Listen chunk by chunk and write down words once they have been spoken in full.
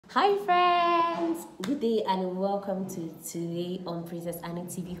Hi friends, good day and welcome to today on Princess Anu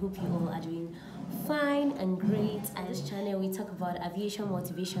TV. Hope you all are doing fine and great. On this channel we talk about aviation,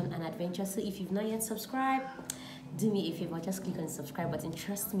 motivation and adventure. So if you've not yet subscribed, do me a favor, just click on the subscribe button.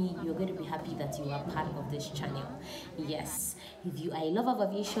 Trust me, you're going to be happy that you are part of this channel. Yes, if you are a lover of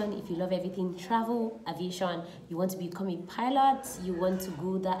aviation, if you love everything travel, aviation, you want to become a pilot, you want to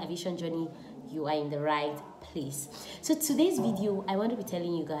go that aviation journey, you are in the right place. So today's video, I want to be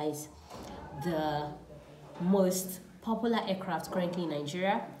telling you guys the most popular aircraft currently in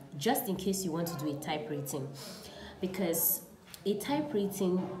Nigeria, just in case you want to do a type rating. Because a type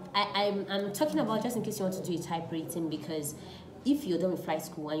rating, I'm talking about just in case you want to do a type rating, because if you're done with flight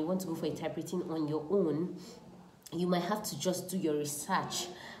school and you want to go for a type rating on your own, you might have to just do your research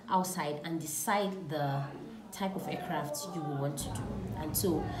outside and decide the type of aircraft you will want to do. And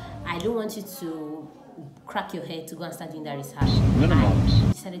so I don't want you to crack your head to go and start doing that research.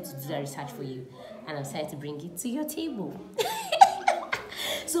 I decided to do that research for you, and I decided to bring it to your table.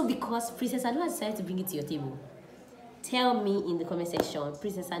 So because Princess Anu has decided to bring it to your table, tell me in the comment section,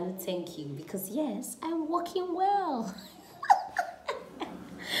 Princess Anu, thank you, because yes, I'm working well.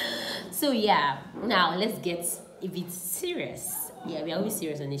 So yeah, now let's get a bit serious. Yeah, we're always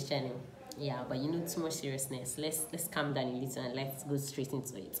serious on this channel. Yeah, but you know, too much seriousness. Let's calm down a little and let's go straight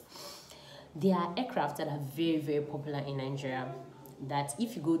into it. There are aircraft that are very, very popular in Nigeria that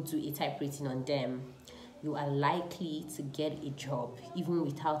if you go do a type rating on them, you are likely to get a job even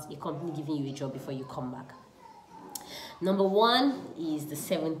without a company giving you a job before you come back. Number one is the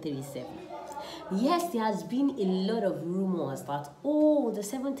 737. Yes, there has been a lot of rumors that, oh, the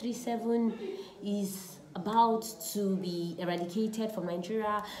 737 is about to be eradicated from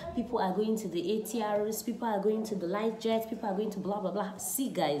Nigeria. People are going to the ATRs, people are going to the light jets, people are going to blah blah blah. See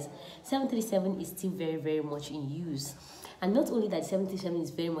guys, 737 is still very, very much in use. And not only that 737 is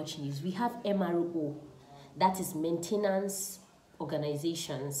very much in use, we have MRO, that is maintenance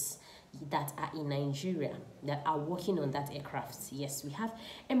organizations that are in Nigeria that are working on that aircraft. Yes, we have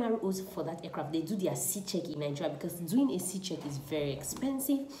MROs for that aircraft. They do their C check in Nigeria because doing a C check is very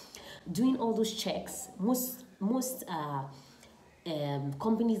expensive. Doing all those checks, most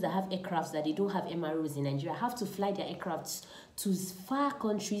companies that have aircrafts that they don't have MROs in Nigeria have to fly their aircrafts to far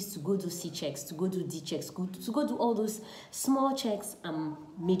countries to go do C checks, to go do D checks, to go do all those small checks and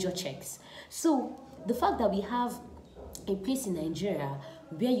major checks. So the fact that we have a place in Nigeria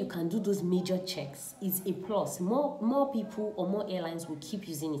where you can do those major checks is a plus. More people or more airlines will keep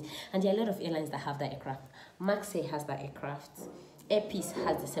using it, and there are a lot of airlines that have that aircraft. Max Air has that aircraft. Air Peace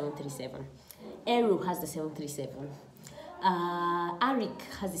has the 737. Aero has the 737. Arik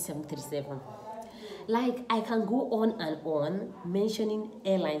has the 737. Like, I can go on and on mentioning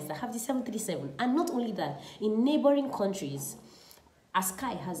airlines that have the 737. And not only that, in neighboring countries,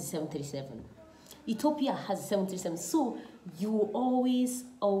 Askai has the 737. Ethiopia has the 737. So you will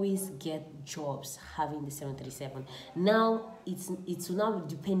always get jobs having the 737. Now it's now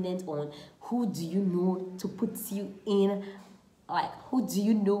dependent on who do you know to put you in. Like, who do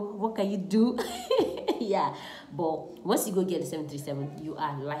you know? What can you do? Yeah, but once you go get the 737, you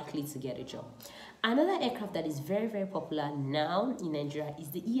are likely to get a job. Another aircraft that is very, very popular now in Nigeria is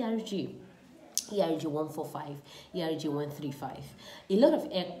the ERJ 145, ERJ 135. A lot of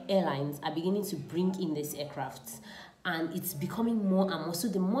airlines are beginning to bring in these aircrafts, and it's becoming more and more. So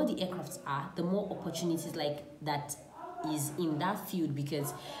the more the aircrafts are, the more opportunities like that is in that field,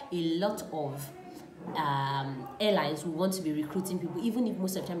 because a lot of airlines will want to be recruiting people, even if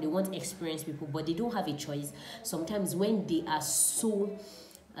most of the time they want experienced people, but they don't have a choice. Sometimes when they are so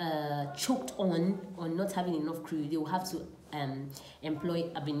choked on not having enough crew, they will have to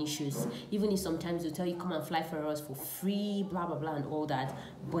employ ab initios, even if sometimes they'll tell you come and fly for us for free, blah blah blah and all that,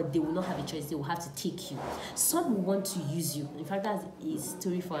 but they will not have a choice. They will have to take you. Some will want to use you. In fact, that's a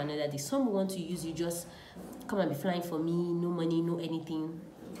story for another day. Some will want to use you, just come and be flying for me, no money, no anything.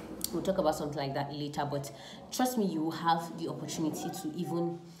 We'll talk about something like that later, but trust me, you will have the opportunity to,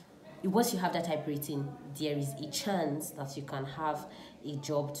 even once you have that type rating, there is a chance that you can have a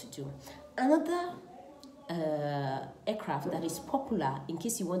job to do. Another aircraft that is popular in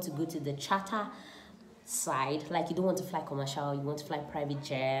case you want to go to the charter side, like you don't want to fly commercial, you want to fly private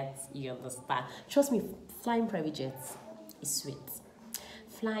jets, you understand. Trust me, flying private jets is sweet.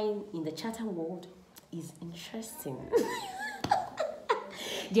 Flying in the charter world is interesting.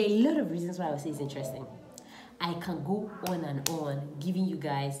 There are a lot of reasons why I would say it's interesting. I can go on and on giving you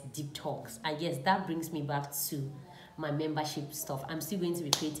guys deep talks. And yes, that brings me back to my membership stuff. I'm still going to be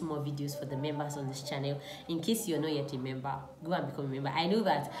creating more videos for the members on this channel. In case you're not yet a member, go and become a member. I know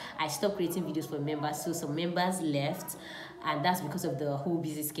that I stopped creating videos for members, so some members left. and that's because of the whole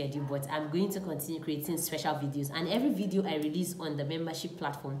busy schedule, but I'm going to continue creating special videos. And every video I release on the membership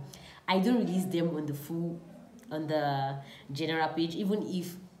platform, I don't release them on the general page, even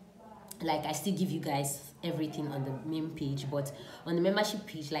if like I still give you guys everything on the main page, but on the membership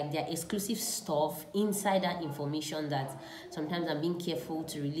page, like there are exclusive stuff, insider information that sometimes I'm being careful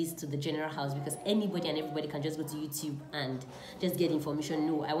to release to the general house, because anybody and everybody can just go to YouTube and just get information.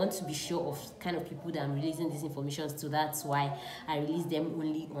 No, I want to be sure of kind of people that I'm releasing these informations to. That's why I release them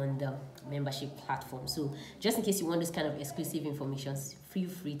only on the membership platform. So just in case you want this kind of exclusive information, feel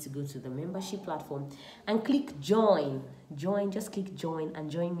free to go to the membership platform and click join. Just click join and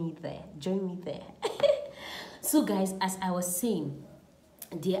join me there. So guys, as I was saying,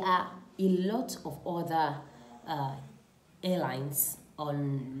 there are a lot of other airlines,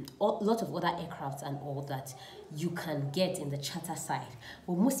 on a lot of other aircrafts and all that you can get in the charter side,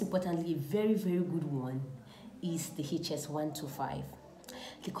 but most importantly, a very good one is the HS125.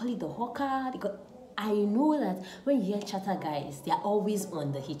 They call it the Hawker. I know that when you hear charter guys, they are always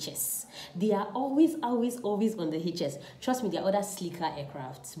on the HS. They are always on the HS. Trust me, there are other sleeker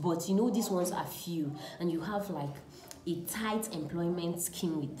aircrafts, but you know these ones are few, and you have like a tight employment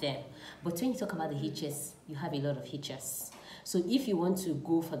scheme with them. But when you talk about the HS, you have a lot of HS. So if you want to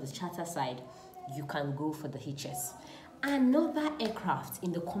go for the charter side, you can go for the HS. Another aircraft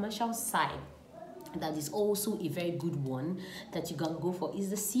in the commercial side that is also a very good one that you can go for is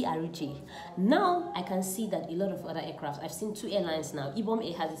the CRJ. Now I can see that a lot of other aircraft, I've seen 2 airlines now. Ibom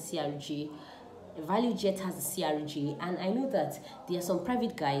A has a CRJ, ValueJet has a CRJ, and I know that there are some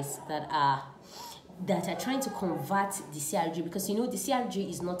private guys that are trying to convert the CRJ, because you know the CRJ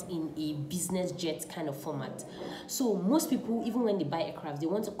is not in a business jet kind of format. So most people, even when they buy aircraft, they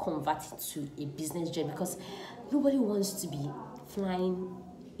want to convert it to a business jet, because nobody wants to be flying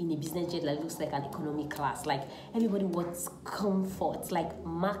in a business jet that looks like an economy class. Like everybody wants comfort, like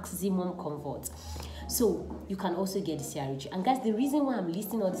maximum comfort. So you can also get the CRJ. And guys, the reason why I'm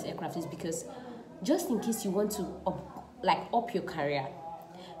listing all these aircraft is because just in case you want to up your career,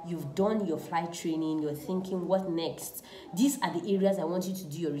 you've done your flight training, you're thinking what next, these are the areas I want you to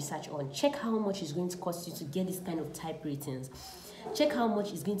do your research on. Check how much it's going to cost you to get this kind of type ratings. Check how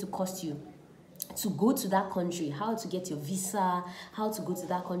much it's going to cost you to go to that country, how to get your visa, how to go to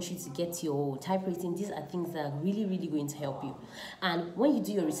that country to get your type rating. These are things that are really going to help you. And when you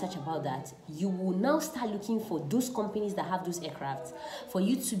do your research about that, you will now start looking for those companies that have those aircraft for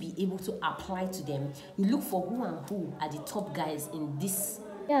you to be able to apply to them. You look for who are the top guys in this.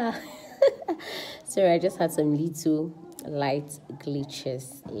 Yeah. Sorry, I just had some little light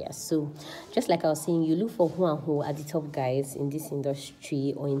glitches. Yeah, so just like I was saying, you look for who are the top guys in this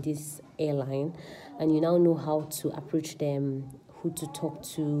industry or in this airline, and you now know how to approach them, who to talk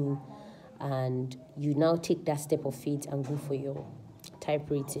to, and you now take that step of faith and go for your type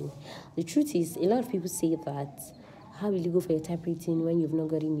rating. The truth is, a lot of people say that, how will you go for your type rating when you've not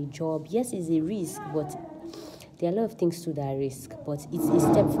gotten a job? Yes, it's a risk, but there are a lot of things to that risk, but it's a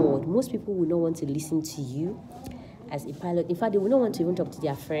step forward. Most people will not want to listen to you as a pilot. In fact, they will not want to even talk to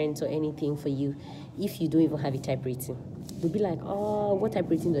their friends or anything for you if you don't even have a type rating. They'll be like, oh, what type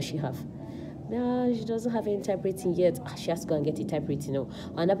rating does she have? No, she doesn't have any type rating yet. She has to go and get a type rating now.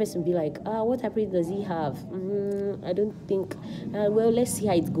 Another person will be like, what type rating does he have? I don't think. Well, let's see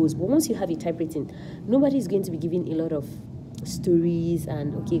how it goes. But once you have a type rating, nobody is going to be giving a lot of stories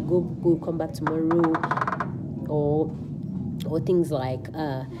and, okay, go, come back tomorrow, or things like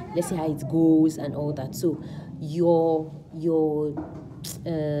let's see how it goes and all that. So your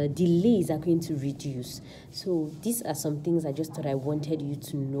delays are going to reduce. So these are some things I just thought I wanted you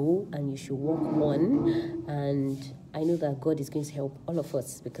to know and you should work on. And I know that God is going to help all of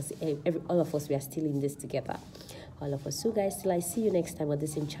us, because all of us, we are still in this together, all of us. So guys, till I see you next time on the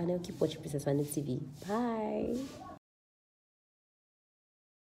same channel, keep watching PrincessAnuTv. Bye.